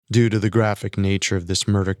Due to the graphic nature of this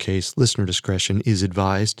murder case, listener discretion is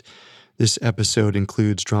advised. This episode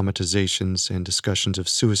includes dramatizations and discussions of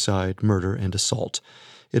suicide, murder, and assault.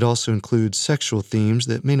 It also includes sexual themes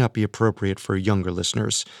that may not be appropriate for younger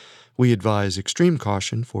listeners. We advise extreme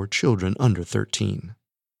caution for children under 13.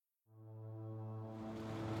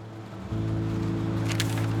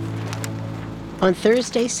 On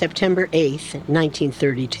Thursday, September 8th,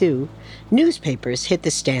 1932, newspapers hit the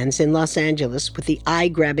stands in Los Angeles with the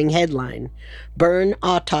eye-grabbing headline, "Bern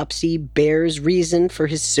Autopsy Bears Reason for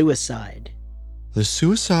His Suicide." The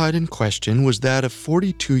suicide in question was that of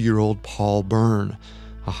 42-year-old Paul Bern,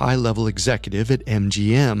 a high-level executive at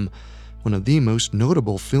MGM, one of the most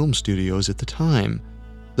notable film studios at the time.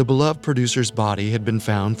 The beloved producer's body had been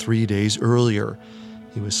found 3 days earlier.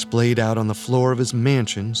 He was splayed out on the floor of his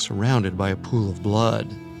mansion, surrounded by a pool of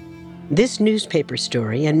blood. This newspaper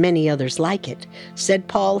story, and many others like it, said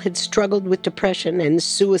Paul had struggled with depression and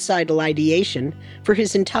suicidal ideation for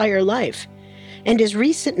his entire life, and his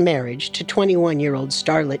recent marriage to 21-year-old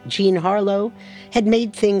starlet Jean Harlow had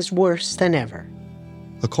made things worse than ever.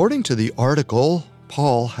 According to the article,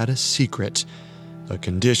 Paul had a secret, a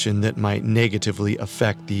condition that might negatively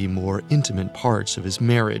affect the more intimate parts of his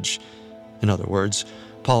marriage. In other words,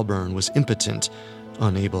 Paul Bern was impotent,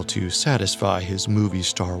 unable to satisfy his movie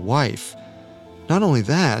star wife. Not only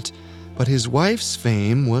that, but his wife's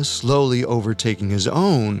fame was slowly overtaking his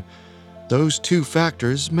own. Those two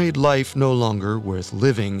factors made life no longer worth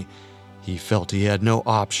living. He felt he had no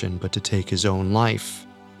option but to take his own life.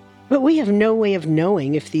 But we have no way of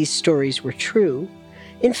knowing if these stories were true.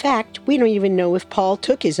 In fact, we don't even know if Paul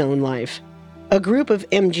took his own life. A group of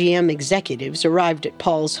MGM executives arrived at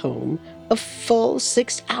Paul's home a full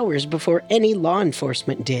 6 hours before any law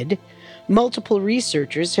enforcement did. Multiple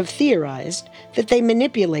researchers have theorized that they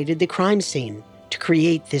manipulated the crime scene to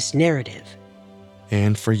create this narrative.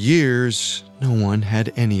 And for years, no one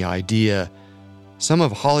had any idea. Some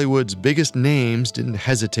of Hollywood's biggest names didn't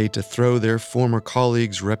hesitate to throw their former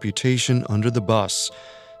colleague's reputation under the bus,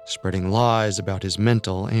 spreading lies about his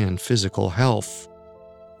mental and physical health.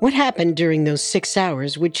 What happened during those 6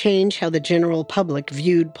 hours would change how the general public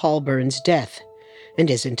viewed Paul Bern's death and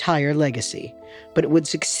his entire legacy, but it would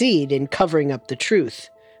succeed in covering up the truth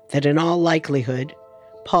that in all likelihood,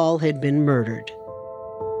 Paul had been murdered.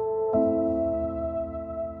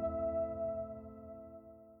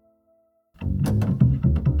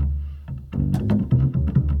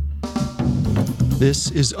 This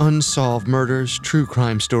is Unsolved Murders, True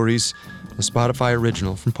Crime Stories, a Spotify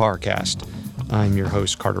original from Parcast. I'm your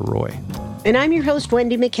host, Carter Roy. And I'm your host,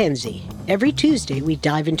 Wendy McKenzie. Every Tuesday, we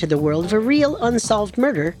dive into the world of a real unsolved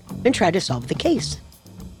murder and try to solve the case.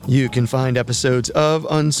 You can find episodes of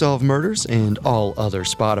Unsolved Murders and all other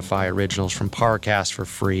Spotify originals from Parcast for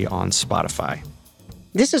free on Spotify.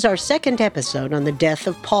 This is our second episode on the death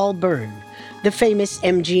of Paul Bern, the famous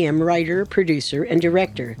MGM writer, producer, and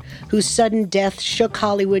director whose sudden death shook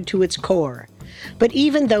Hollywood to its core. But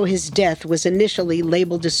even though his death was initially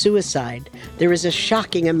labeled a suicide, there is a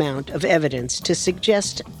shocking amount of evidence to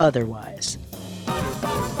suggest otherwise.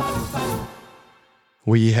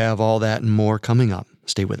 We have all that and more coming up.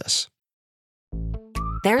 Stay with us.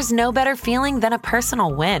 There's no better feeling than a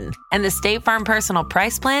personal win, and the State Farm Personal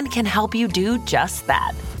Price Plan can help you do just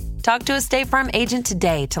that. Talk to a State Farm agent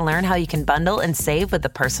today to learn how you can bundle and save with the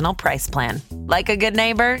Personal Price Plan. Like a good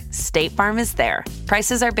neighbor, State Farm is there.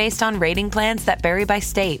 Prices are based on rating plans that vary by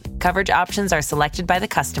state. Coverage options are selected by the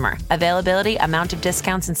customer. Availability, amount of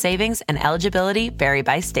discounts and savings, and eligibility vary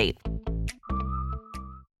by state.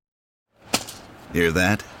 Hear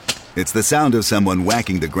that? It's the sound of someone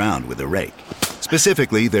whacking the ground with a rake.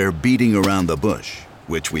 Specifically, they're beating around the bush,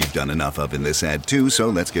 which we've done enough of in this ad too, so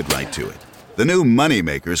let's get right to it. The new Money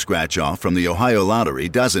Maker scratch-off from the Ohio Lottery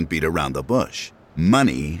doesn't beat around the bush.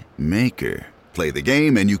 Money Maker. Play the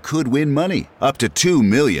game and you could win money, up to $2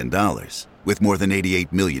 million. With more than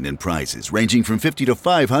 $88 million in prizes, ranging from $50 to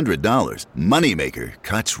 $500, Money Maker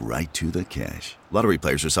cuts right to the cash. Lottery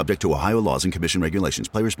players are subject to Ohio laws and commission regulations.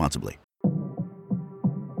 Play responsibly.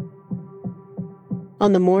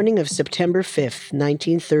 On the morning of September 5th,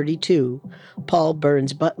 1932, Paul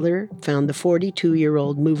Bern's butler found the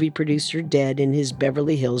 42-year-old movie producer dead in his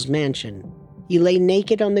Beverly Hills mansion. He lay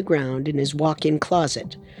naked on the ground in his walk-in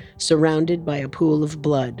closet, surrounded by a pool of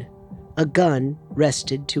blood. A gun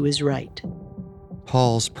rested to his right.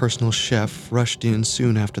 Paul's personal chef rushed in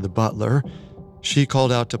soon after the butler. She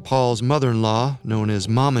called out to Paul's mother-in-law, known as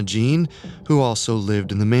Mama Jean, who also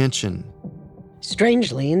lived in the mansion.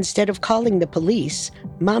 Strangely, instead of calling the police,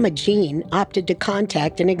 Mama Jean opted to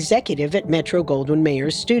contact an executive at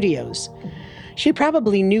Metro-Goldwyn-Mayer's studios. She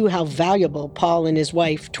probably knew how valuable Paul and his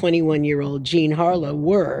wife, 21-year-old Jean Harlow,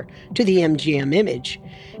 were to the MGM image,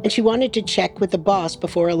 and she wanted to check with the boss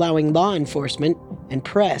before allowing law enforcement and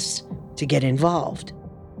press to get involved.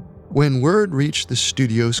 When word reached the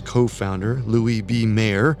studio's co-founder, Louis B.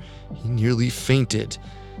 Mayer, he nearly fainted.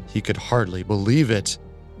 He could hardly believe it.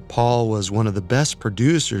 Paul was one of the best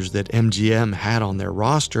producers that MGM had on their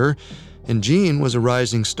roster, and Jean was a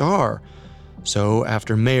rising star. So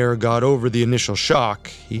after Mayer got over the initial shock,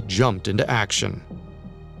 he jumped into action.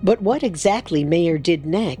 But what exactly Mayer did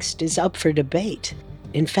next is up for debate.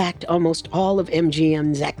 In fact, almost all of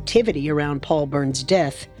MGM's activity around Paul Bern's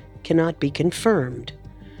death cannot be confirmed.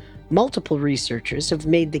 Multiple researchers have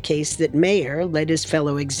made the case that Mayer led his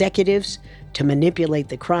fellow executives to manipulate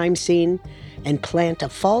the crime scene and plant a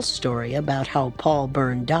false story about how Paul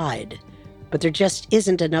Bern died. But there just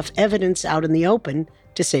isn't enough evidence out in the open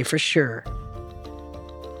to say for sure.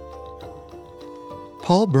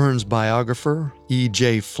 Paul Bern's biographer,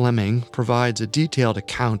 E.J. Fleming, provides a detailed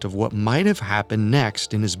account of what might have happened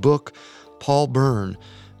next in his book, Paul Bern,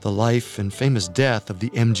 The Life and Famous Death of the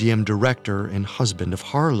MGM Director and Husband of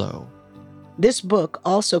Harlow. This book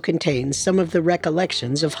also contains some of the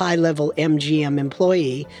recollections of high-level MGM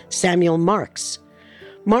employee Samuel Marks.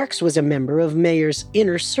 Marks was a member of Mayer's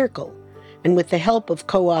inner circle, and with the help of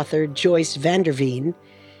co-author Joyce Vanderveen,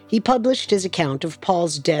 he published his account of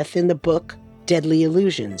Paul's death in the book Deadly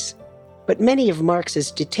Illusions. But many of Marx's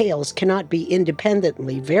details cannot be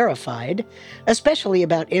independently verified, especially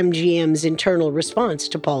about MGM's internal response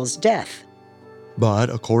to Paul's death. But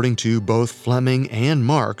according to both Fleming and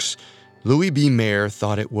Marx, Louis B. Mayer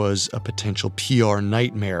thought it was a potential PR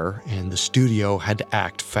nightmare, and the studio had to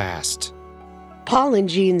act fast. Paul and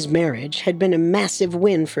Jean's marriage had been a massive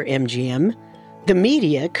win for MGM. The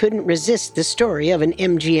media couldn't resist the story of an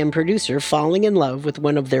MGM producer falling in love with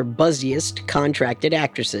one of their buzziest contracted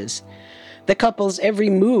actresses. The couple's every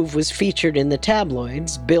move was featured in the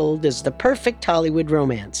tabloids, billed as the perfect Hollywood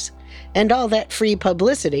romance. And all that free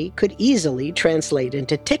publicity could easily translate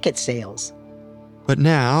into ticket sales. But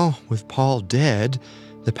now, with Paul dead,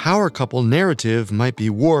 the power couple narrative might be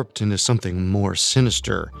warped into something more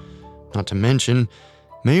sinister. Not to mention,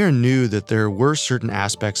 Mayer knew that there were certain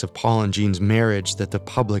aspects of Paul and Jean's marriage that the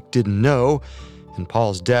public didn't know, and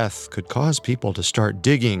Paul's death could cause people to start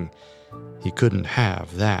digging. He couldn't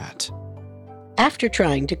have that. After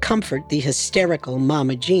trying to comfort the hysterical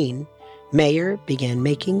Mama Jean, Mayer began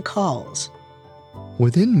making calls.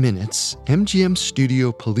 Within minutes, MGM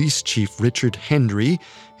studio police chief Richard Hendry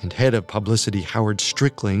and head of publicity Howard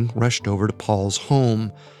Strickling rushed over to Paul's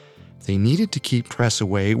home. They needed to keep press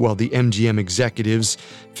away while the MGM executives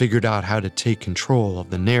figured out how to take control of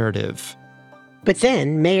the narrative. But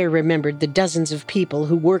then Mayer remembered the dozens of people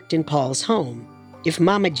who worked in Paul's home. If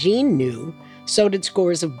Mama Jean knew, so did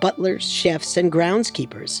scores of butlers, chefs, and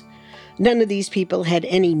groundskeepers. None of these people had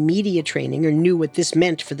any media training or knew what this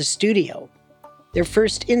meant for the studio. Their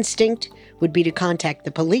first instinct would be to contact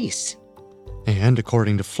the police. And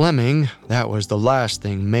according to Fleming, that was the last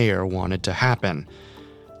thing Mayer wanted to happen.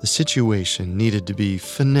 The situation needed to be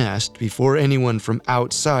finessed before anyone from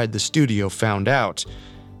outside the studio found out.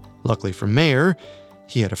 Luckily for Mayer,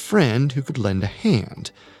 he had a friend who could lend a hand,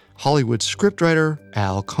 Hollywood scriptwriter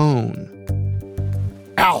Al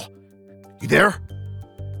Cohn. Al, you there?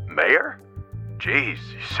 Mayer? Jeez,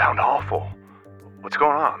 you sound awful. What's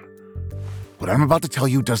going on? What I'm about to tell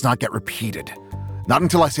you does not get repeated. Not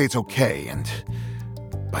until I say it's okay, and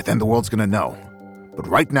by then the world's gonna know. But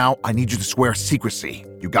right now, I need you to swear secrecy.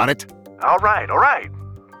 You got it? All right.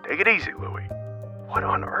 Take it easy, Louis. What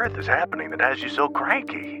on earth is happening that has you so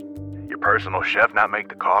cranky? Your personal chef not make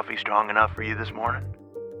the coffee strong enough for you this morning?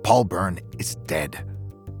 Paul Bern is dead.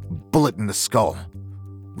 Bullet in the skull.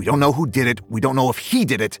 We don't know who did it. We don't know if he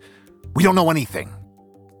did it. We don't know anything.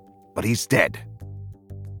 But he's dead.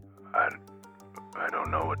 I don't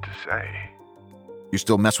know what to say. You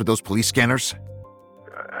still mess with those police scanners?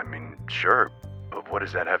 I mean, sure. But what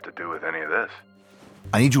does that have to do with any of this?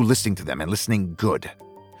 I need you listening to them and listening good.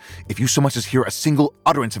 If you so much as hear a single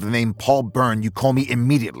utterance of the name Paul Bern, you call me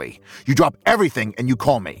immediately. You drop everything and you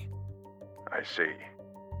call me. I see.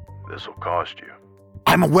 This'll cost you.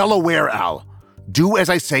 I'm well aware, Al. Do as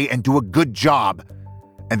I say and do a good job,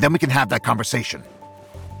 and then we can have that conversation.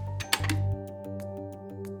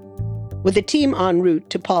 With the team en route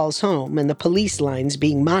to Paul's home and the police lines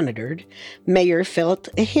being monitored, Mayer felt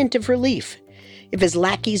a hint of relief. If his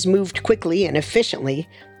lackeys moved quickly and efficiently,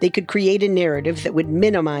 they could create a narrative that would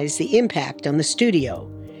minimize the impact on the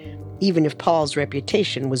studio, even if Paul's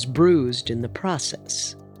reputation was bruised in the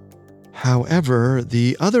process. However,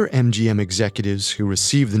 the other MGM executives who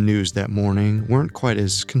received the news that morning weren't quite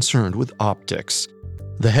as concerned with optics.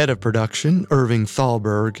 The head of production, Irving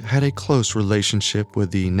Thalberg, had a close relationship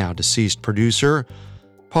with the now-deceased producer.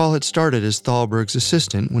 Paul had started as Thalberg's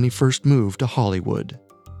assistant when he first moved to Hollywood.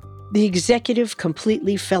 The executive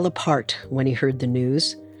completely fell apart when he heard the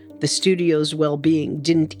news. The studio's well-being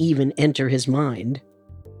didn't even enter his mind.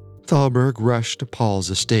 Thalberg rushed to Paul's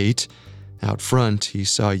estate. Out front, he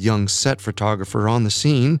saw a young set photographer on the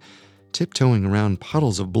scene, tiptoeing around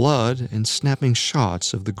puddles of blood and snapping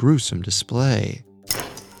shots of the gruesome display.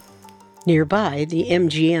 Nearby, the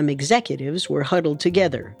MGM executives were huddled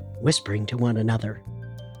together, whispering to one another.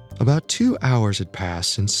 About 2 hours had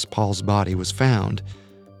passed since Paul's body was found.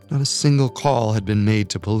 Not a single call had been made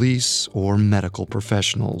to police or medical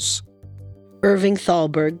professionals. Irving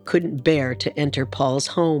Thalberg couldn't bear to enter Paul's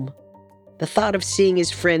home. The thought of seeing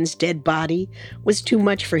his friend's dead body was too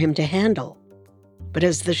much for him to handle. But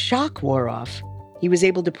as the shock wore off, he was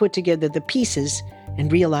able to put together the pieces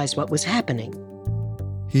and realize what was happening.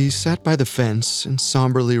 He sat by the fence and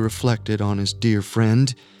somberly reflected on his dear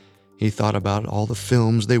friend. He thought about all the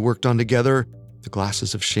films they worked on together, the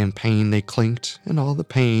glasses of champagne they clinked, and all the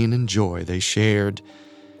pain and joy they shared.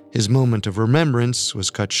 His moment of remembrance was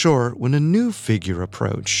cut short when a new figure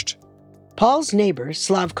approached. Paul's neighbor,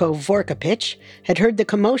 Slavko Vorkapich, had heard the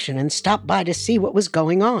commotion and stopped by to see what was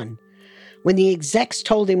going on. When the execs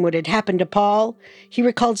told him what had happened to Paul, he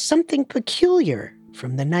recalled something peculiar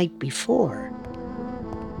from the night before.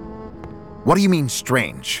 What do you mean,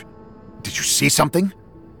 strange? Did you see something?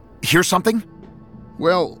 Hear something?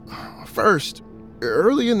 Well, first,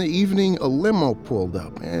 early in the evening, a limo pulled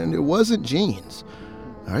up, and it wasn't Jean's.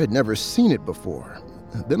 I had never seen it before.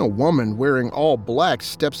 Then a woman wearing all black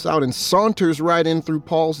steps out and saunters right in through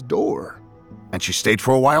Paul's door. And she stayed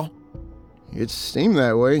for a while? It seemed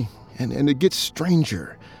that way, and it gets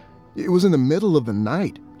stranger. It was in the middle of the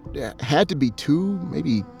night. It had to be 2,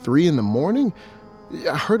 maybe 3 in the morning.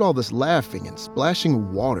 I heard all this laughing and splashing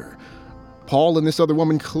of water. Paul and this other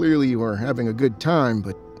woman clearly were having a good time,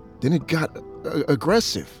 but then it got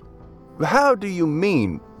aggressive. How do you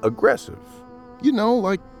mean, aggressive? You know,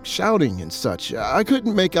 like shouting and such. I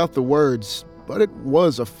couldn't make out the words, but it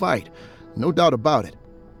was a fight, no doubt about it.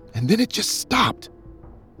 And then it just stopped.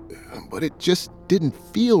 But it just didn't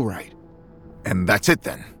feel right. And that's it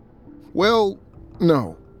then? Well,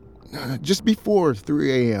 no. Just before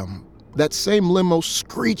 3 a.m., that same limo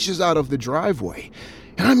screeches out of the driveway.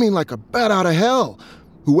 And I mean like a bat out of hell.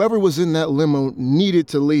 Whoever was in that limo needed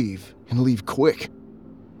to leave, and leave quick.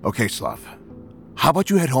 Okay, Slav. How about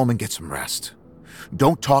you head home and get some rest?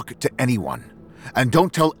 Don't talk to anyone. And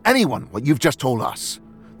don't tell anyone what you've just told us.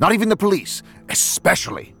 Not even the police.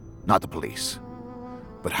 Especially not the police.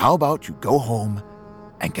 But how about you go home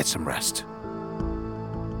and get some rest?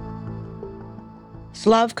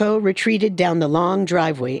 Slavko retreated down the long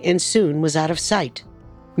driveway and soon was out of sight.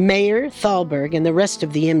 Mayor, Thalberg, and the rest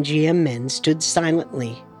of the MGM men stood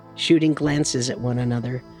silently, shooting glances at one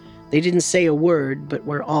another. They didn't say a word, but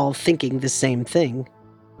were all thinking the same thing.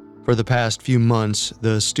 For the past few months,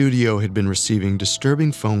 the studio had been receiving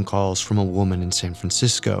disturbing phone calls from a woman in San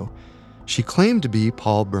Francisco. She claimed to be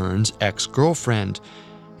Paul Bern's ex-girlfriend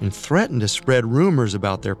and threatened to spread rumors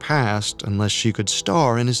about their past unless she could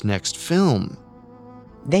star in his next film.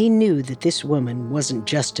 They knew that this woman wasn't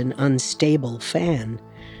just an unstable fan.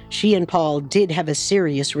 She and Paul did have a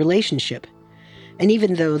serious relationship. And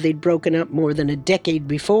even though they'd broken up more than a decade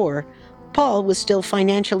before, Paul was still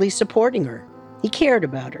financially supporting her. He cared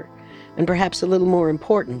about her. And perhaps a little more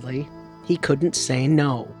importantly, he couldn't say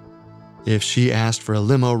no. If she asked for a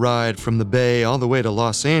limo ride from the Bay all the way to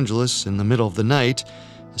Los Angeles in the middle of the night,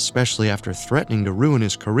 especially after threatening to ruin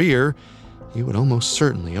his career, he would almost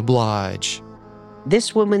certainly oblige.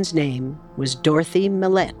 This woman's name was Dorothy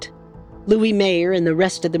Millette. Louis Mayer and the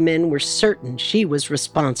rest of the men were certain she was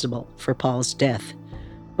responsible for Paul's death.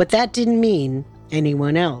 But that didn't mean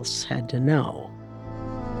anyone else had to know.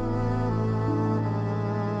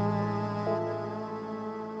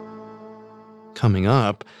 Coming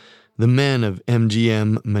up, the men of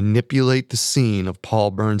MGM manipulate the scene of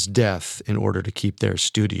Paul Bern's death in order to keep their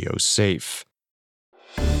studio safe.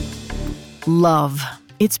 Love.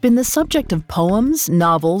 It's been the subject of poems,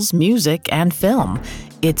 novels, music, and film.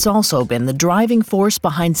 It's also been the driving force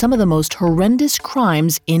behind some of the most horrendous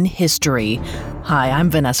crimes in history. Hi,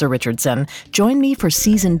 I'm Vanessa Richardson. Join me for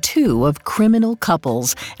Season 2 of Criminal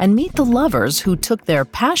Couples and meet the lovers who took their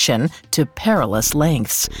passion to perilous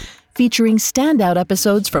lengths. featuring standout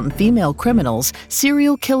episodes from female criminals,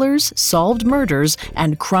 serial killers, solved murders,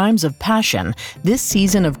 and crimes of passion. This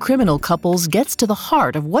season of Criminal Couples gets to the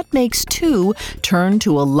heart of what makes two turn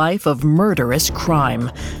to a life of murderous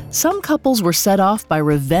crime. Some couples were set off by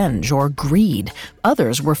revenge or greed.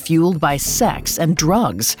 Others were fueled by sex and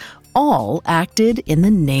drugs. All acted in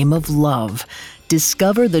the name of love.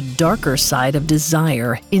 Discover the darker side of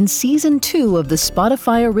desire in Season 2 of the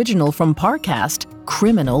Spotify original from Parcast,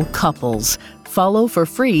 Criminal Couples. Follow for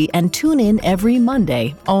free and tune in every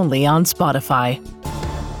Monday, only on Spotify.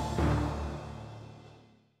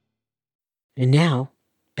 And now,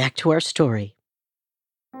 back to our story.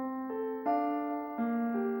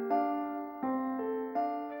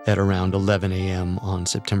 At around 11 a.m. on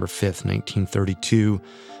September 5th, 1932,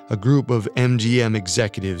 a group of MGM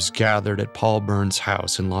executives gathered at Paul Bern's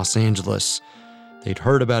house in Los Angeles. They'd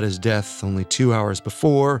heard about his death only 2 hours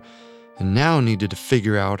before, and now needed to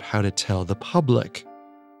figure out how to tell the public.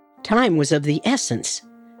 Time was of the essence,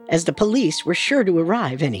 as the police were sure to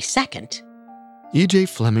arrive any second. E.J.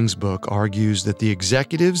 Fleming's book argues that the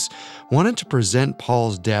executives wanted to present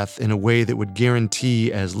Paul's death in a way that would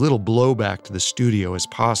guarantee as little blowback to the studio as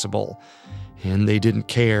possible, and they didn't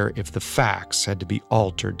care if the facts had to be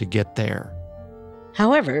altered to get there.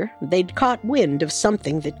 However, they'd caught wind of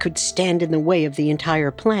something that could stand in the way of the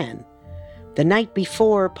entire plan. The night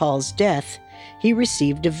before Paul's death, he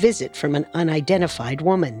received a visit from an unidentified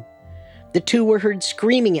woman. The two were heard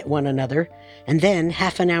screaming at one another, and then,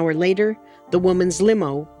 half an hour later, the woman's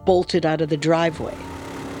limo bolted out of the driveway.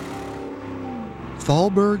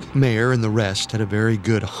 Thalberg, Mayer, and the rest had a very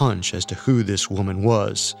good hunch as to who this woman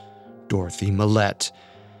was, Dorothy Millette.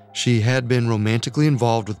 She had been romantically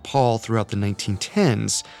involved with Paul throughout the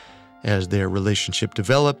 1910s. As their relationship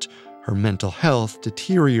developed, her mental health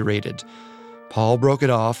deteriorated. Paul broke it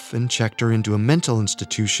off and checked her into a mental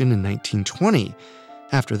institution in 1920.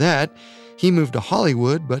 After that, he moved to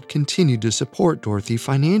Hollywood but continued to support Dorothy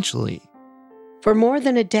financially. For more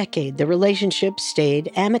than a decade, the relationship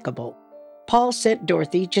stayed amicable. Paul sent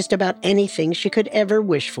Dorothy just about anything she could ever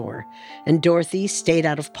wish for, and Dorothy stayed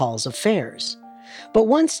out of Paul's affairs. But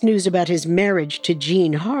once news about his marriage to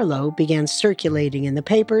Jean Harlow began circulating in the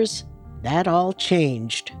papers, that all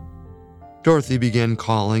changed. Dorothy began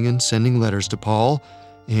calling and sending letters to Paul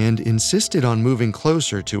and insisted on moving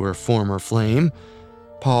closer to her former flame.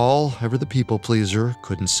 Paul, ever the people pleaser,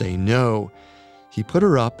 couldn't say no. He put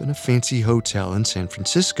her up in a fancy hotel in San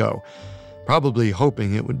Francisco, probably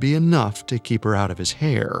hoping it would be enough to keep her out of his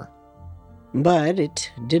hair. But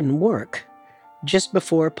it didn't work. Just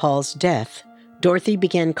before Paul's death, Dorothy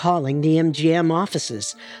began calling the MGM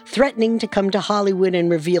offices, threatening to come to Hollywood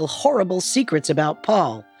and reveal horrible secrets about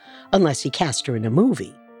Paul, unless he cast her in a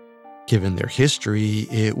movie. Given their history,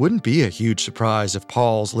 it wouldn't be a huge surprise if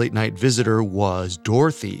Paul's late-night visitor was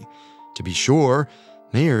Dorothy. To be sure,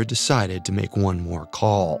 Mayer decided to make one more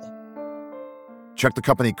call. Check the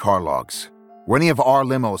company car logs. Were any of our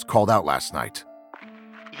limos called out last night?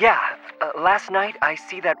 Yeah, last night I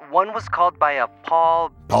see that one was called by a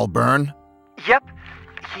Paul... Paul Bern? Yep,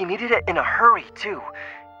 he needed it in a hurry, too.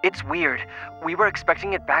 It's weird. We were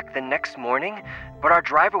expecting it back the next morning, but our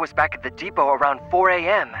driver was back at the depot around 4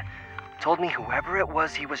 a.m. Told me whoever it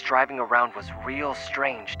was he was driving around was real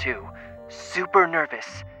strange, too. Super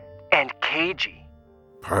nervous and cagey.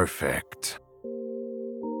 Perfect.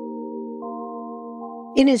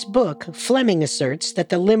 In his book, Fleming asserts that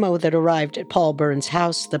the limo that arrived at Paul Bern's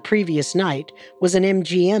house the previous night was an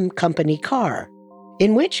MGM company car,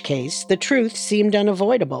 in which case the truth seemed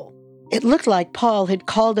unavoidable. It looked like Paul had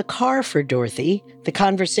called a car for Dorothy, the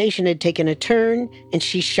conversation had taken a turn, and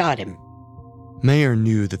she shot him. Mayer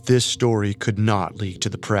knew that this story could not leak to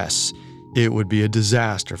the press. It would be a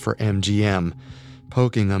disaster for MGM,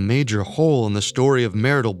 poking a major hole in the story of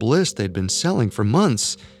marital bliss they'd been selling for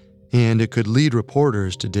months. And it could lead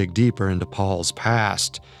reporters to dig deeper into Paul's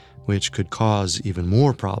past, which could cause even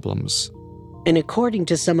more problems. And according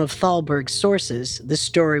to some of Thalberg's sources, the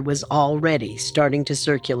story was already starting to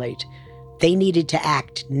circulate. They needed to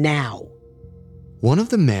act now. One of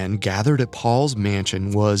the men gathered at Paul's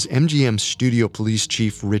mansion was MGM studio police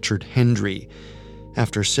chief Richard Hendry.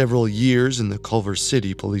 After several years in the Culver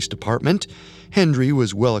City Police Department, Hendry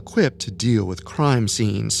was well equipped to deal with crime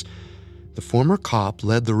scenes. The former cop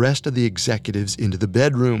led the rest of the executives into the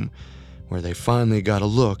bedroom, where they finally got a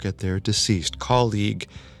look at their deceased colleague.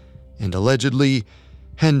 And allegedly,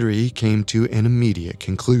 Hendry came to an immediate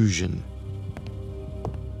conclusion.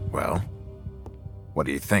 Well, what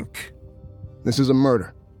do you think? This is a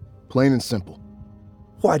murder. Plain and simple.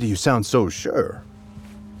 Why do you sound so sure?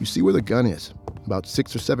 You see where the gun is? About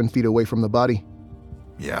 6 or 7 feet away from the body?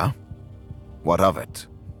 Yeah? What of it?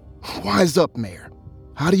 Wise up, Mayor.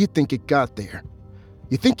 How do you think it got there?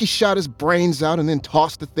 You think he shot his brains out and then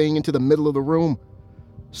tossed the thing into the middle of the room?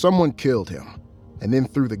 Someone killed him and then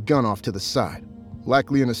threw the gun off to the side,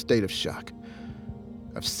 likely in a state of shock.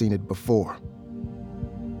 I've seen it before.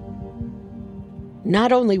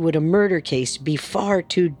 Not only would a murder case be far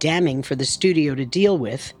too damning for the studio to deal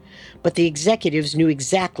with, but the executives knew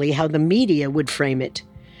exactly how the media would frame it.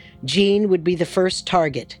 Jean would be the first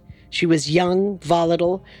target. She was young,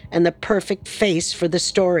 volatile, and the perfect face for the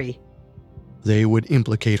story. They would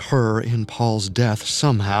implicate her in Paul's death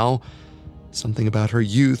somehow. Something about her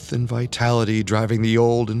youth and vitality driving the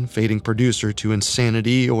old and fading producer to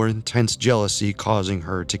insanity or intense jealousy causing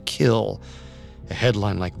her to kill. A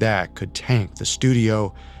headline like that could tank the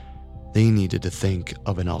studio. They needed to think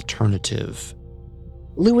of an alternative.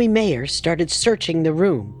 Louis Mayer started searching the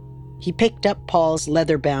room. He picked up Paul's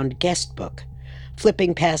leather-bound guest book,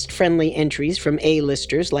 flipping past friendly entries from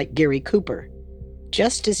A-listers like Gary Cooper.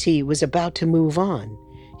 Just as he was about to move on,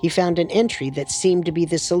 he found an entry that seemed to be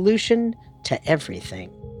the solution to everything.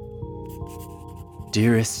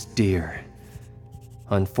 Dearest dear,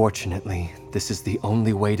 unfortunately, this is the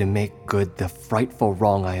only way to make good the frightful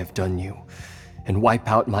wrong I have done you and wipe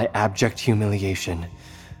out my abject humiliation.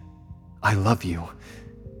 I love you.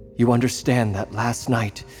 You understand that last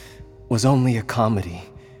night was only a comedy.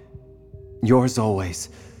 Yours always,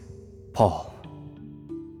 Paul.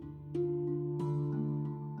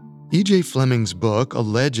 E.J. Fleming's book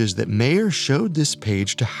alleges that Mayer showed this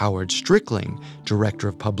page to Howard Strickling, director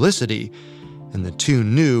of publicity, and the two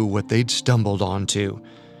knew what they'd stumbled onto.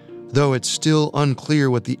 Though it's still unclear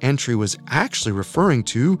what the entry was actually referring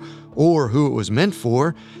to or who it was meant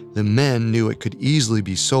for, the men knew it could easily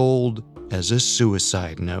be sold as a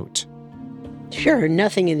suicide note. Sure,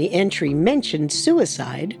 nothing in the entry mentioned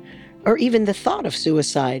suicide, or even the thought of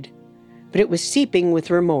suicide, but it was seeping with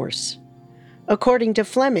remorse. According to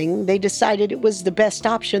Fleming, they decided it was the best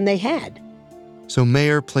option they had. So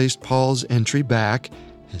Mayer placed Paul's entry back,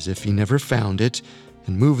 as if he never found it,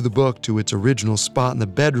 and moved the book to its original spot in the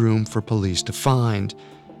bedroom for police to find.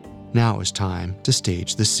 Now it was time to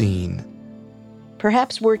stage the scene.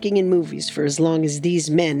 Perhaps working in movies for as long as these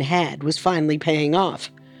men had was finally paying off.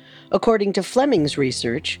 According to Fleming's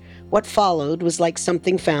research, what followed was like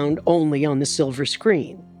something found only on the silver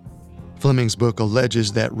screen. Fleming's book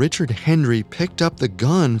alleges that Richard Henry picked up the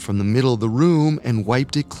gun from the middle of the room and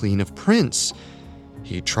wiped it clean of prints.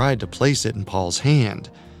 He tried to place it in Paul's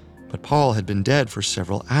hand, but Paul had been dead for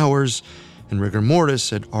several hours, and rigor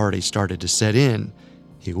mortis had already started to set in.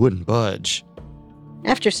 He wouldn't budge.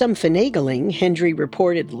 After some finagling, Henry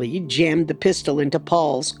reportedly jammed the pistol into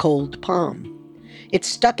Paul's cold palm. It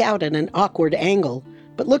stuck out at an awkward angle,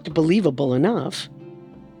 but looked believable enough.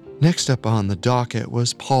 Next up on the docket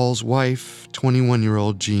was Paul's wife,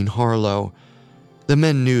 21-year-old Jean Harlow. The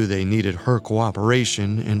men knew they needed her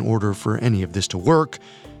cooperation in order for any of this to work,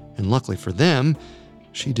 and luckily for them,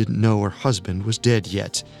 she didn't know her husband was dead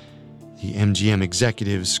yet. The MGM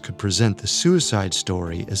executives could present the suicide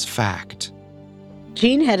story as fact.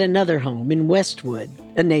 Jean had another home in Westwood,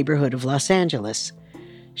 a neighborhood of Los Angeles.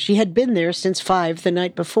 She had been there since 5 the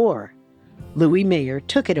night before. Louis Mayer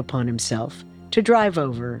took it upon himself to drive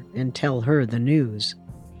over and tell her the news.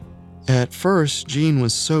 At first, Jean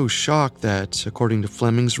was so shocked that, according to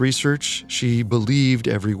Fleming's research, she believed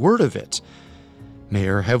every word of it.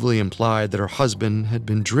 Mayer heavily implied that her husband had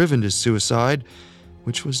been driven to suicide,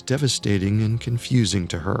 which was devastating and confusing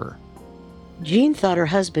to her. Jean thought her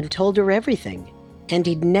husband told her everything, and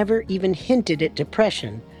he'd never even hinted at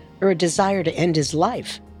depression or a desire to end his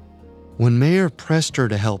life. When Mayer pressed her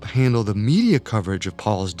to help handle the media coverage of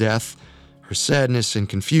Paul's death, her sadness and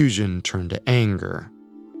confusion turned to anger.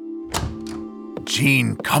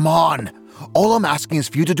 Jean, come on. All I'm asking is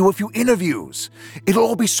for you to do a few interviews. It'll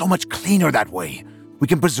all be so much cleaner that way. We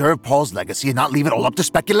can preserve Paul's legacy and not leave it all up to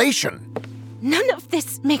speculation. None of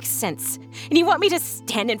this makes sense. And you want me to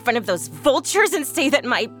stand in front of those vultures and say that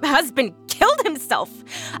my husband killed himself?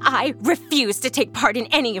 I refuse to take part in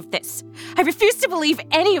any of this. I refuse to believe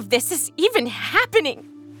any of this is even happening.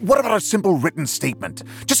 What about a simple written statement?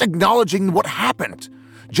 Just acknowledging what happened.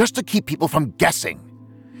 Just to keep people from guessing.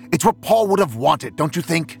 It's what Paul would have wanted, don't you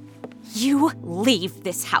think? You leave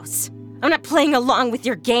this house. I'm not playing along with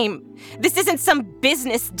your game. This isn't some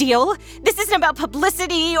business deal. This isn't about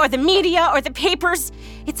publicity or the media or the papers.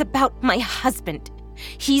 It's about my husband.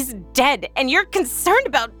 He's dead, and you're concerned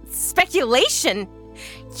about speculation.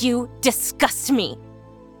 You disgust me.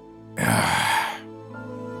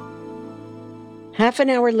 Half an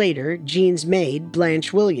hour later, Jean's maid,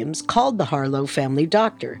 Blanche Williams, called the Harlow family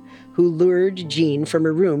doctor, who lured Jean from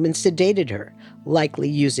her room and sedated her, likely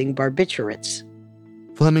using barbiturates.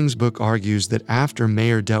 Fleming's book argues that after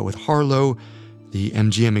Mayer dealt with Harlow, the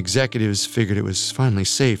MGM executives figured it was finally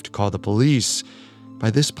safe to call the police.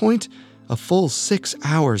 By this point, a full 6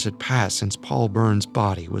 hours had passed since Paul Bern's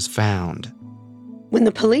body was found. When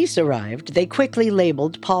the police arrived, they quickly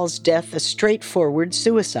labeled Paul's death a straightforward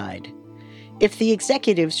suicide. If the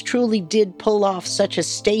executives truly did pull off such a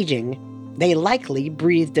staging, they likely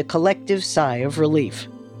breathed a collective sigh of relief.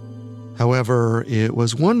 However, it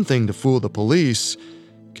was one thing to fool the police.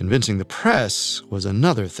 Convincing the press was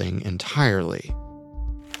another thing entirely.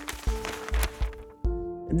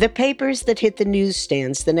 The papers that hit the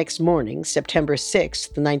newsstands the next morning, September 6,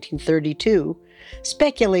 1932,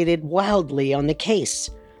 speculated wildly on the case.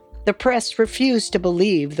 The press refused to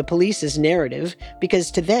believe the police's narrative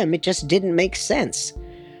because to them it just didn't make sense.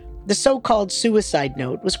 The so-called suicide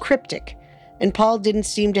note was cryptic, and Paul didn't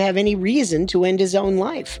seem to have any reason to end his own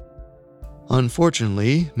life.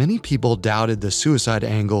 Unfortunately, many people doubted the suicide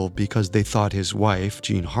angle because they thought his wife,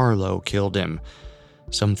 Jean Harlow, killed him.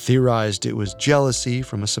 Some theorized it was jealousy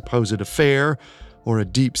from a supposed affair or a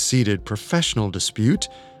deep-seated professional dispute.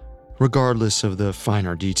 Regardless of the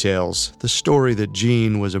finer details, the story that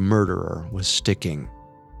Jean was a murderer was sticking.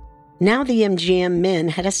 Now the MGM men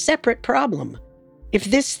had a separate problem. If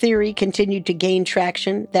this theory continued to gain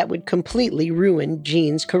traction, that would completely ruin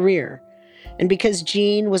Jean's career. And because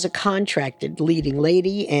Jean was a contracted leading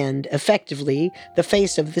lady and, effectively, the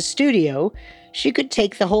face of the studio, she could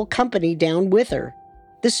take the whole company down with her.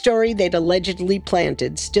 The story they'd allegedly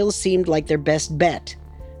planted still seemed like their best bet,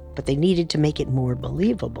 but they needed to make it more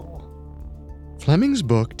believable. Fleming's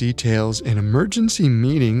book details an emergency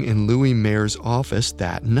meeting in Louis Mayer's office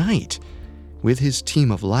that night. With his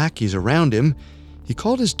team of lackeys around him, he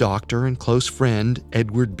called his doctor and close friend,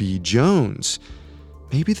 Edward B. Jones.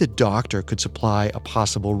 Maybe the doctor could supply a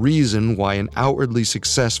possible reason why an outwardly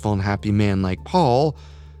successful and happy man like Paul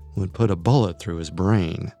would put a bullet through his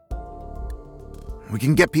brain. We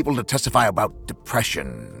can get people to testify about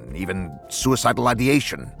depression, even suicidal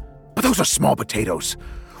ideation. But those are small potatoes.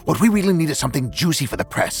 What we really need is something juicy for the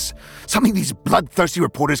press. Something these bloodthirsty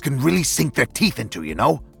reporters can really sink their teeth into, you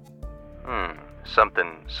know?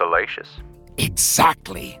 Something salacious?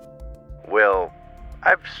 Exactly. Well,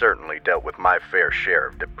 I've certainly dealt with my fair share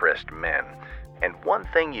of depressed men. And one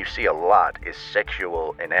thing you see a lot is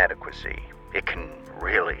sexual inadequacy. It can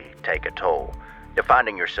really take a toll. You're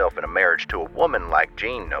finding yourself in a marriage to a woman like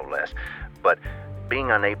Jean, no less, but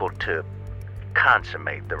being unable to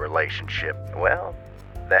consummate the relationship, well,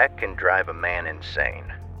 that can drive a man insane.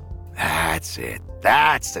 That's it.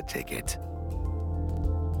 That's the ticket.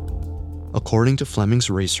 According to Fleming's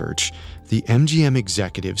research, the MGM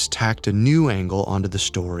executives tacked a new angle onto the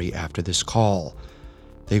story after this call.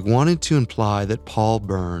 They wanted to imply that Paul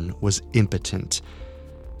Bern was impotent.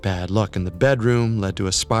 Bad luck in the bedroom led to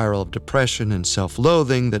a spiral of depression and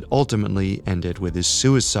self-loathing that ultimately ended with his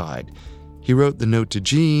suicide. He wrote the note to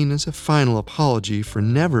Jean as a final apology for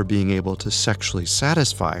never being able to sexually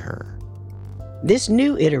satisfy her. This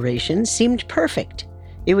new iteration seemed perfect.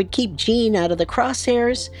 It would keep Jean out of the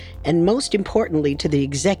crosshairs, and most importantly to the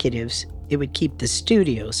executives, it would keep the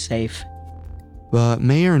studio safe. But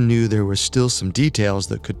Mayer knew there were still some details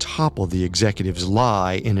that could topple the executives'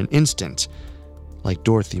 lie in an instant, like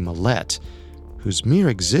Dorothy Millette, whose mere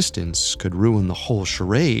existence could ruin the whole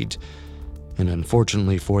charade. And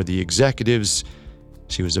unfortunately for the executives,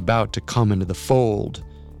 she was about to come into the fold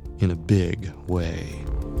in a big way.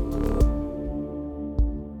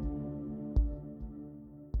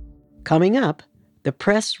 Coming up, the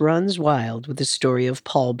press runs wild with the story of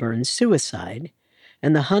Paul Bern's suicide,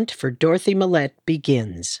 and the hunt for Dorothy Millette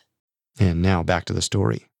begins. And now back to the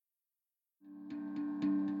story.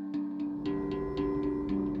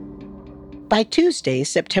 By Tuesday,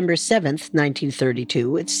 September 7th,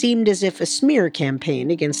 1932, it seemed as if a smear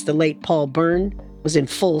campaign against the late Paul Bern was in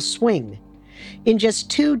full swing. In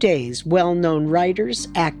just 2 days, well-known writers,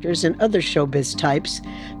 actors, and other showbiz types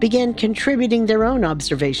began contributing their own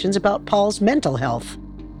observations about Paul's mental health.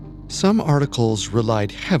 Some articles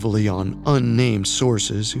relied heavily on unnamed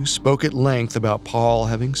sources who spoke at length about Paul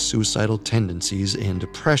having suicidal tendencies and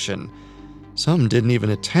depression. Some didn't even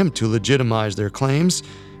attempt to legitimize their claims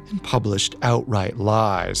and published outright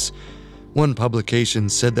lies. One publication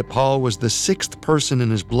said that Paul was the 6th person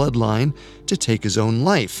in his bloodline to take his own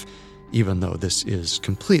life, even though this is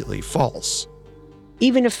completely false.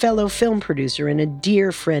 Even a fellow film producer and a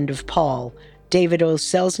dear friend of Paul, David O.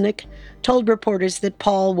 Selznick, told reporters that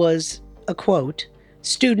Paul was, a quote,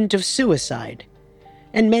 student of suicide,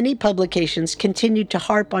 and many publications continued to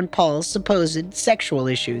harp on Paul's supposed sexual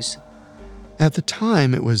issues. At the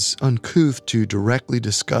time, it was uncouth to directly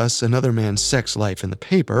discuss another man's sex life in the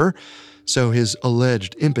paper, so his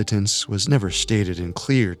alleged impotence was never stated in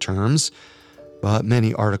clear terms, but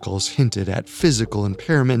many articles hinted at physical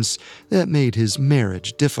impairments that made his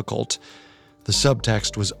marriage difficult. The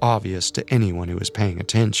subtext was obvious to anyone who was paying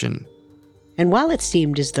attention. And while it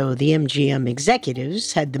seemed as though the MGM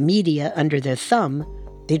executives had the media under their thumb,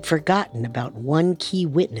 they'd forgotten about one key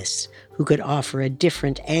witness who could offer a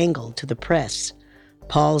different angle to the press: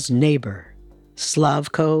 Paul's neighbor,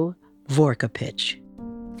 Slavko Vorkapich.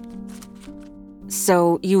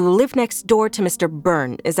 So you live next door to Mr.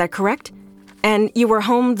 Bern, is that correct? And you were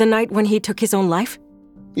home the night when he took his own life?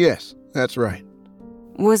 Yes, that's right.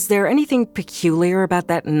 Was there anything peculiar about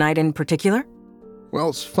that night in particular? Well,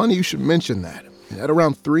 it's funny you should mention that. At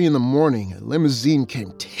around 3 in the morning, a limousine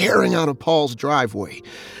came tearing out of Paul's driveway.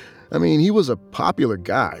 I mean, he was a popular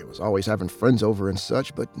guy, was always having friends over and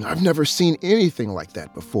such, but I've never seen anything like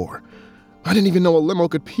that before. I didn't even know a limo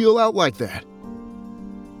could peel out like that.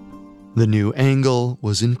 The new angle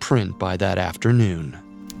was in print by that afternoon.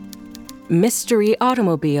 Mystery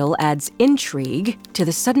automobile adds intrigue to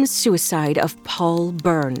the sudden suicide of Paul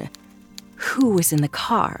Bern. Who was in the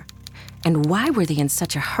car? And why were they in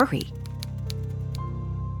such a hurry?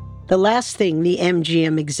 The last thing the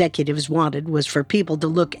MGM executives wanted was for people to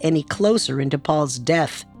look any closer into Paul's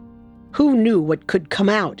death. Who knew what could come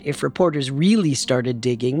out if reporters really started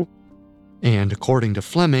digging? And according to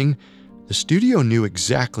Fleming, the studio knew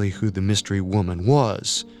exactly who the mystery woman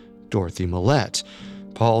was: Dorothy Millette,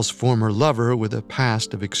 Paul's former lover with a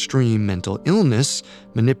past of extreme mental illness,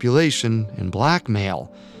 manipulation, and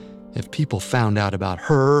blackmail. If people found out about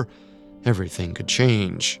her, everything could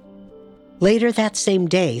change. Later that same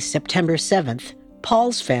day, September 7th,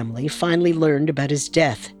 Paul's family finally learned about his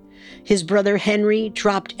death. His brother Henry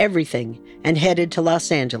dropped everything and headed to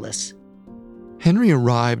Los Angeles. Henry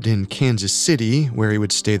arrived in Kansas City, where he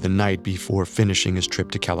would stay the night before finishing his trip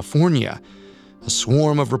to California. A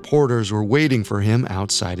swarm of reporters were waiting for him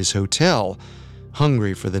outside his hotel,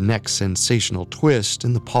 hungry for the next sensational twist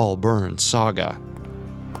in the Paul Bern saga.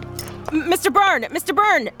 Mr.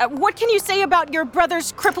 Bern, what can you say about your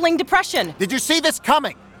brother's crippling depression? Did you see this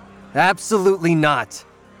coming? Absolutely not.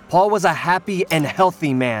 Paul was a happy and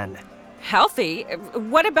healthy man. Healthy?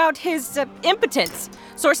 What about his impotence?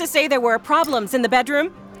 Sources say there were problems in the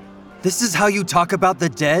bedroom. This is how you talk about the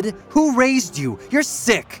dead? Who raised you? You're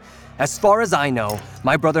sick. As far as I know,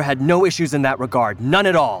 my brother had no issues in that regard, none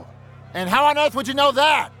at all. And how on earth would you know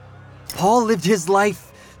that? Paul lived his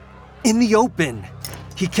life in the open.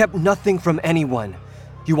 He kept nothing from anyone.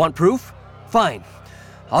 You want proof? Fine.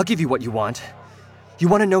 I'll give you what you want. You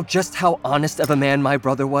want to know just how honest of a man my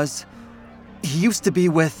brother was? He used to be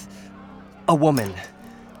with a woman.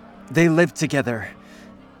 They lived together.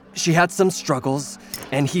 She had some struggles,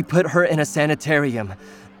 and he put her in a sanitarium,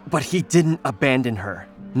 but he didn't abandon her.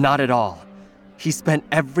 Not at all. He spent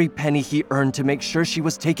every penny he earned to make sure she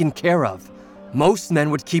was taken care of. Most men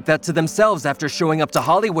would keep that to themselves after showing up to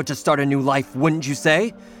Hollywood to start a new life, wouldn't you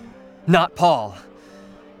say? Not Paul.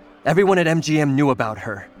 Everyone at MGM knew about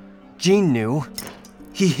her. Gene knew.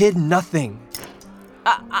 He hid nothing.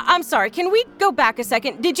 I'm sorry, can we go back a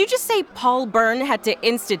second? Did you just say Paul Bern had to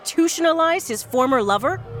institutionalize his former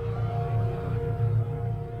lover?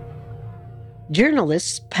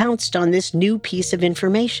 Journalists pounced on this new piece of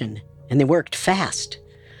information, and they worked fast.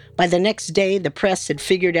 By the next day, the press had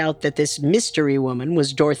figured out that this mystery woman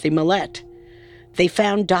was Dorothy Millette. They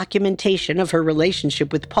found documentation of her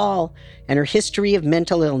relationship with Paul and her history of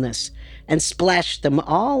mental illness, and splashed them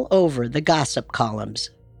all over the gossip columns.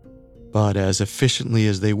 But as efficiently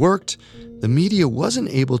as they worked, the media wasn't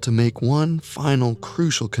able to make one final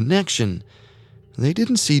crucial connection. They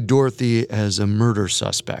didn't see Dorothy as a murder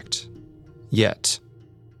suspect. Yet.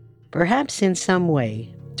 Perhaps in some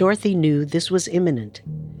way, Dorothy knew this was imminent.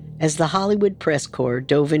 As the Hollywood press corps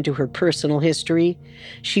dove into her personal history,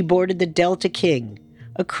 she boarded the Delta King,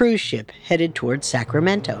 a cruise ship headed toward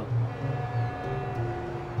Sacramento.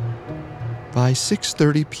 By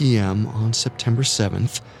 6:30 p.m. on September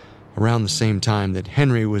 7th, around the same time that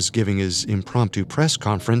Henry was giving his impromptu press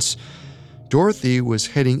conference, Dorothy was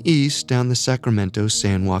heading east down the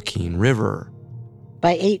Sacramento-San Joaquin River.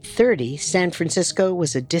 By 8:30, San Francisco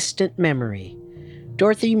was a distant memory.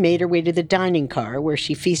 Dorothy made her way to the dining car where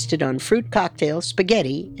she feasted on fruit cocktails,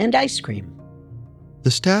 spaghetti, and ice cream. The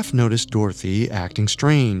staff noticed Dorothy acting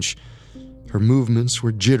strange. Her movements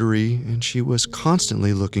were jittery, and she was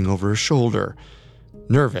constantly looking over her shoulder.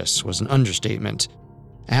 Nervous was an understatement.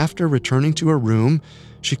 After returning to her room,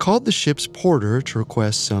 she called the ship's porter to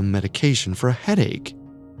request some medication for a headache.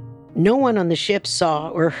 No one on the ship saw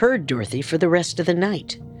or heard Dorothy for the rest of the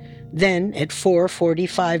night. Then, at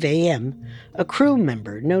 4:45 a.m., a crew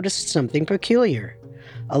member noticed something peculiar.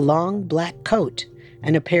 A long black coat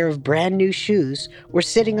and a pair of brand new shoes were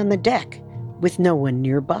sitting on the deck, with no one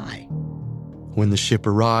nearby. When the ship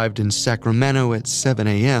arrived in Sacramento at 7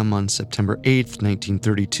 a.m. on September 8,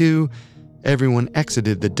 1932, everyone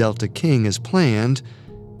exited the Delta King as planned,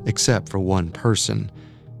 except for one person.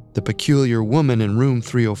 The peculiar woman in room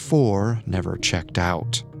 304 never checked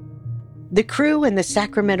out. The crew and the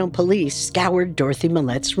Sacramento police scoured Dorothy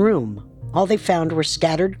Millette's room. All they found were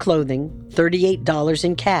scattered clothing, $38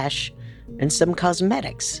 in cash, and some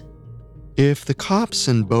cosmetics. If the cops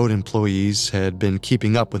and boat employees had been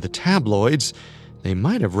keeping up with the tabloids, they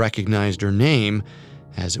might have recognized her name,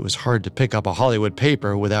 as it was hard to pick up a Hollywood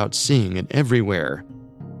paper without seeing it everywhere.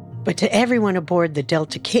 But to everyone aboard the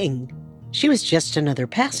Delta King, she was just another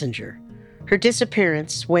passenger. Her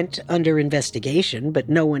disappearance went under investigation, but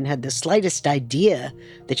no one had the slightest idea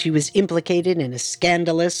that she was implicated in a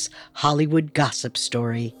scandalous Hollywood gossip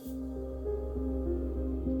story.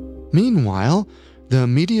 Meanwhile, the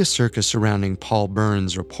media circus surrounding Paul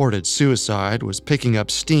Bern's reported suicide was picking up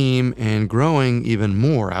steam and growing even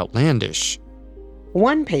more outlandish.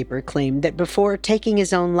 One paper claimed that before taking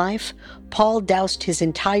his own life, Paul doused his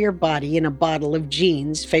entire body in a bottle of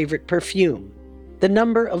Jean's favorite perfume. The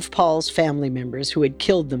number of Paul's family members who had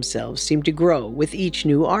killed themselves seemed to grow with each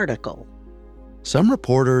new article. Some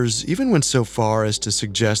reporters even went so far as to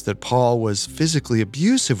suggest that Paul was physically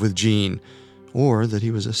abusive with Jean, or that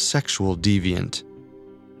he was a sexual deviant.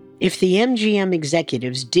 If the MGM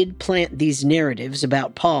executives did plant these narratives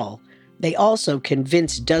about Paul, they also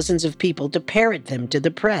convinced dozens of people to parrot them to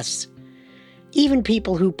the press. Even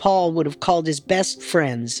people who Paul would have called his best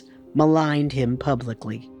friends maligned him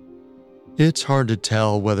publicly. It's hard to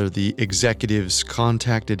tell whether the executives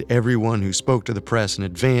contacted everyone who spoke to the press in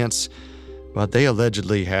advance, but they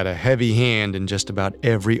allegedly had a heavy hand in just about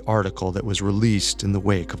every article that was released in the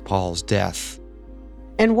wake of Paul's death.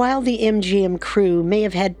 And while the MGM crew may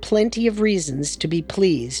have had plenty of reasons to be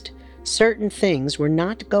pleased, certain things were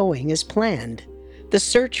not going as planned. The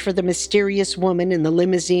search for the mysterious woman in the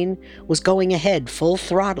limousine was going ahead full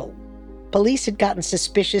throttle. Police had gotten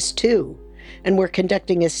suspicious too, and were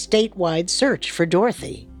conducting a statewide search for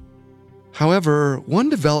Dorothy. However, one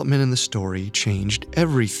development in the story changed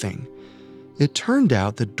everything. It turned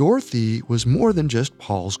out that Dorothy was more than just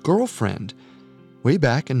Paul's girlfriend. Way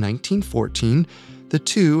back in 1914, the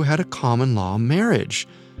two had a common-law marriage.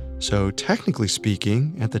 So technically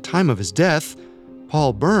speaking, at the time of his death,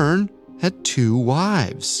 Paul Bern had 2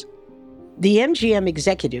 wives. The MGM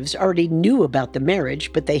executives already knew about the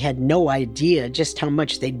marriage, but they had no idea just how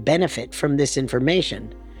much they'd benefit from this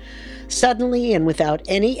information. Suddenly, and without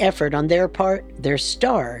any effort on their part, their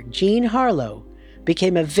star, Jean Harlow,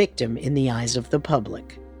 became a victim in the eyes of the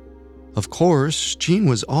public. Of course, Jean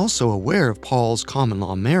was also aware of Paul's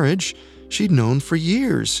common-law marriage. She'd known for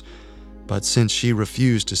years. But since she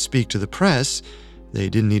refused to speak to the press, they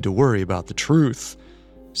didn't need to worry about the truth.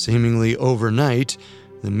 Seemingly overnight,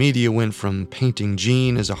 the media went from painting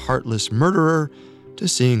Jean as a heartless murderer to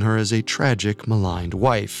seeing her as a tragic, maligned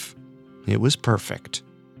wife. It was perfect.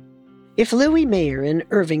 If Louis Mayer and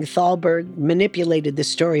Irving Thalberg manipulated the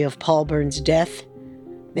story of Paul Bern's death,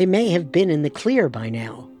 they may have been in the clear by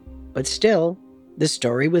now. But still, the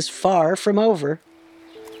story was far from over.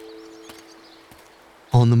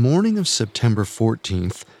 On the morning of September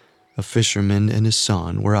 14th, a fisherman and his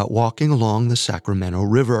son were out walking along the Sacramento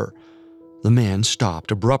River. The man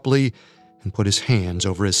stopped abruptly and put his hands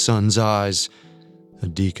over his son's eyes. A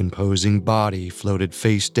decomposing body floated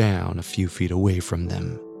face down a few feet away from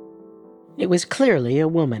them. It was clearly a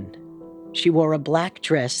woman. She wore a black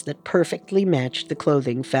dress that perfectly matched the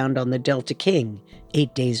clothing found on the Delta King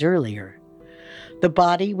 8 days earlier. The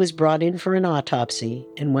body was brought in for an autopsy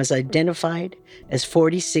and was identified as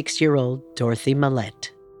 46-year-old Dorothy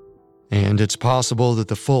Millette. And it's possible that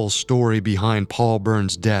the full story behind Paul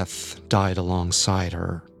Bern's death died alongside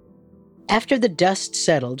her. After the dust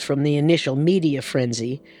settled from the initial media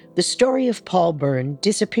frenzy, the story of Paul Bern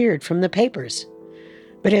disappeared from the papers.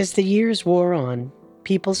 But as the years wore on,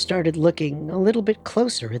 people started looking a little bit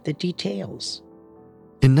closer at the details.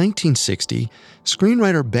 In 1960,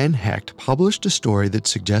 screenwriter Ben Hecht published a story that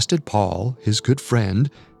suggested Paul, his good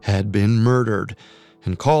friend, had been murdered,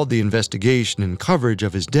 and called the investigation and coverage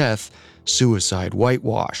of his death suicide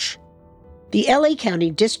whitewash. The LA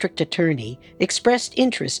County District Attorney expressed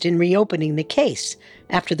interest in reopening the case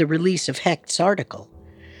after the release of Hecht's article.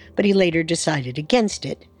 but he later decided against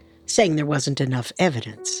it, saying there wasn't enough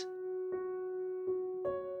evidence.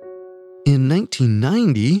 In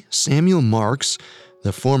 1990, Samuel Marks,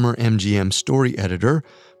 the former MGM story editor,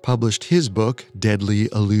 published his book, Deadly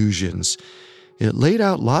Illusions. It laid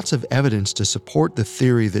out lots of evidence to support the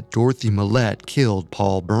theory that Dorothy Millette killed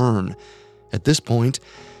Paul Bern. At this point,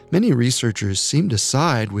 many researchers seemed to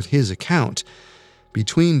side with his account.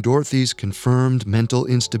 Between Dorothy's confirmed mental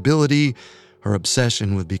instability, her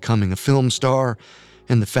obsession with becoming a film star,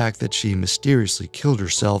 and the fact that she mysteriously killed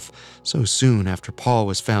herself so soon after Paul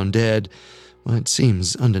was found dead, well, it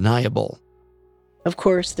seems undeniable. Of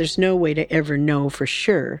course, there's no way to ever know for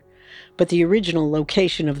sure, but the original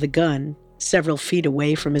location of the gun, several feet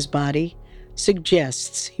away from his body,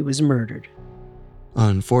 suggests he was murdered.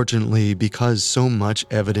 Unfortunately, because so much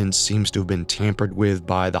evidence seems to have been tampered with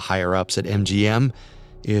by the higher-ups at MGM,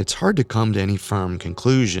 it's hard to come to any firm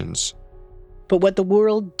conclusions. But what the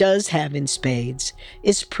world does have in spades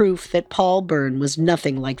is proof that Paul Bern was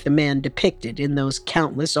nothing like the man depicted in those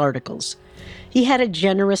countless articles. He had a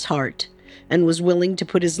generous heart and was willing to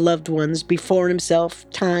put his loved ones before himself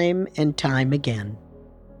time and time again.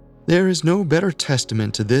 There is no better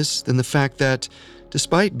testament to this than the fact that,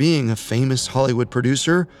 despite being a famous Hollywood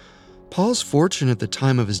producer, Paul's fortune at the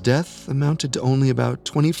time of his death amounted to only about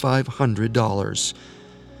 $2,500.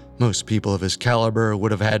 Most people of his caliber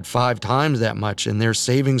would have had 5 times that much in their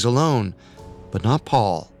savings alone, but not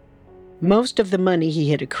Paul. Most of the money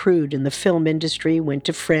he had accrued in the film industry went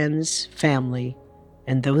to friends, family,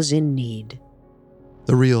 and those in need.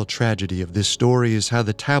 The real tragedy of this story is how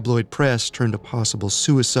the tabloid press turned a possible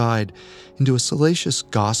suicide into a salacious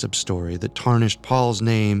gossip story that tarnished Paul's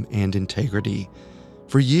name and integrity.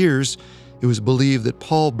 For years, it was believed that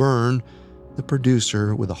Paul Bern, the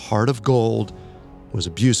producer with a heart of gold, was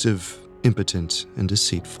abusive, impotent, and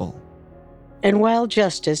deceitful. And while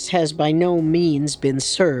justice has by no means been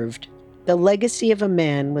served, the legacy of a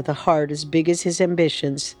man with a heart as big as his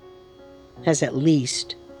ambitions has at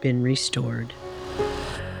least been restored.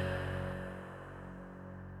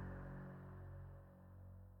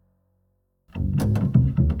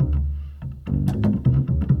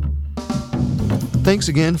 Thanks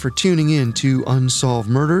again for tuning in to Unsolved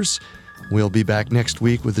Murders. We'll be back next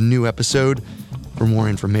week with a new episode. For more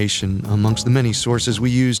information, amongst the many sources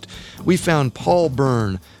we used, we found Paul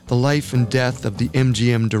Bern, The Life and Death of the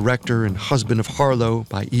MGM Director and Husband of Harlow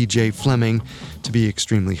by E.J. Fleming, to be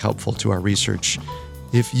extremely helpful to our research.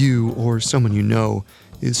 If you or someone you know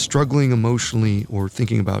is struggling emotionally or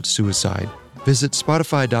thinking about suicide, visit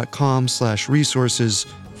spotify.com/resources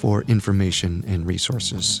for information and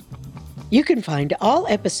resources. You can find all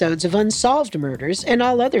episodes of Unsolved Murders and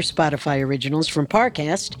all other Spotify originals from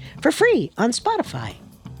Parcast for free on Spotify.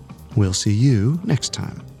 We'll see you next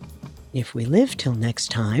time. If we live till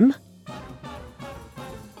next time.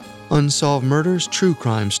 Unsolved Murders True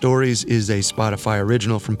Crime Stories is a Spotify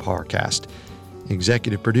original from Parcast.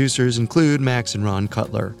 Executive producers include Max and Ron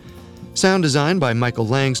Cutler. Sound design by Michael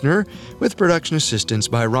Langsner, with production assistance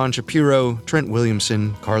by Ron Shapiro, Trent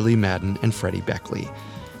Williamson, Carly Madden, and Freddie Beckley.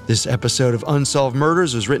 This episode of Unsolved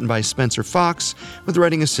Murders was written by Spencer Fox, with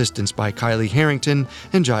writing assistance by Kylie Harrington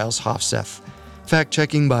and Giles Hofseth.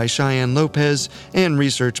 Fact-checking by Cheyenne Lopez and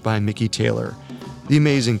research by Mickey Taylor. The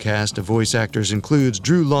amazing cast of voice actors includes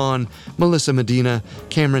Drew Lawn, Melissa Medina,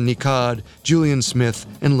 Cameron Nicod, Julian Smith,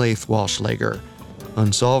 and Laith Walschlager.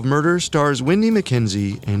 Unsolved Murders stars Wendy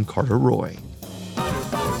McKenzie and Carter Roy.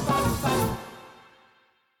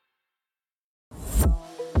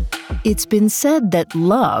 It's been said that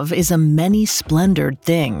love is a many-splendored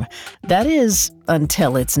thing. That is,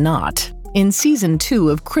 until it's not. In Season 2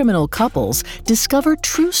 of Criminal Couples, discover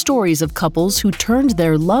true stories of couples who turned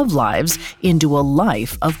their love lives into a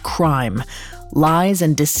life of crime. Lies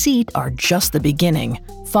and deceit are just the beginning.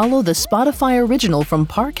 Follow the Spotify original from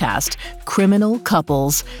Parcast, Criminal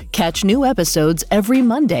Couples. Catch new episodes every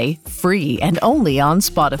Monday, free and only on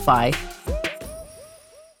Spotify.